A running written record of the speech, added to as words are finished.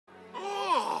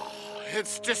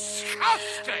It's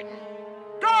disgusting!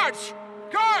 Guards!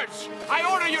 Guards! I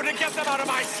order you to get them out of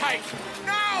my sight!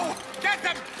 Now! Get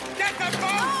them! Get them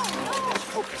both!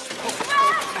 Focus, focus,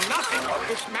 focus. Nothing.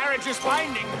 This marriage is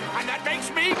binding, and that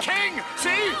makes me king!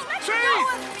 See? See?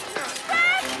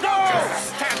 No!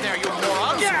 Just stand there, you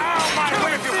morons! Get out of my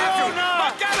way if you have to!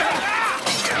 But get it!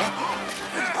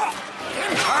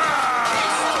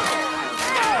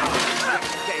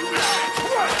 They will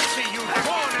see you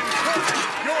torn and broken!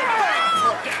 You're begging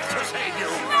for death to save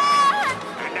you!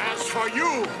 And as for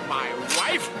you, my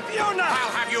wife, Fiona,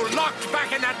 I'll have you locked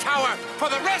back in that tower for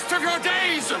the rest of your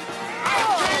days!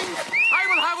 I'll king! I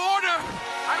will have order!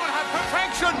 I will have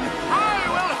perfection! I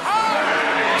will have...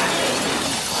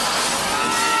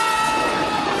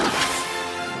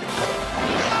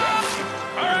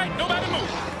 All right, nobody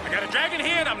move. I got a dragon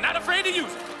here and I'm not afraid to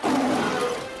use it.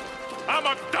 I'm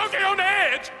a donkey on the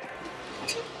edge!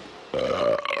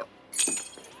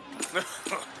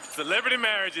 Celebrity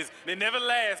marriages, they never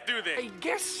last, do they? I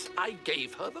guess I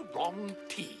gave her the wrong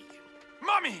tea.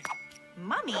 Mommy!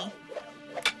 Mummy?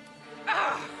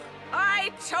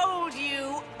 I told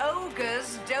you,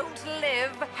 ogres don't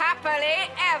live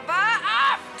happily ever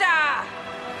after!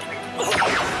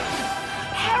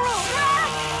 Harold!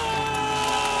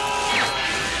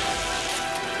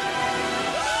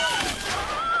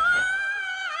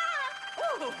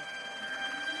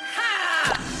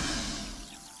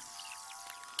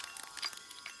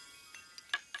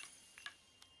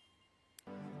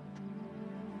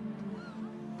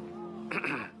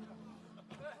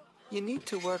 You need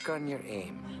to work on your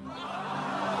aim.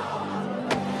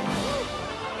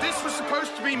 This was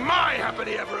supposed to be my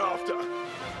happily ever after.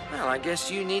 Well, I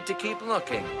guess you need to keep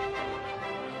looking.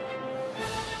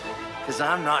 'Cause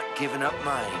I'm not giving up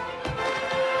mine.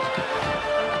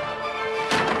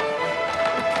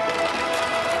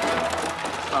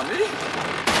 Mommy?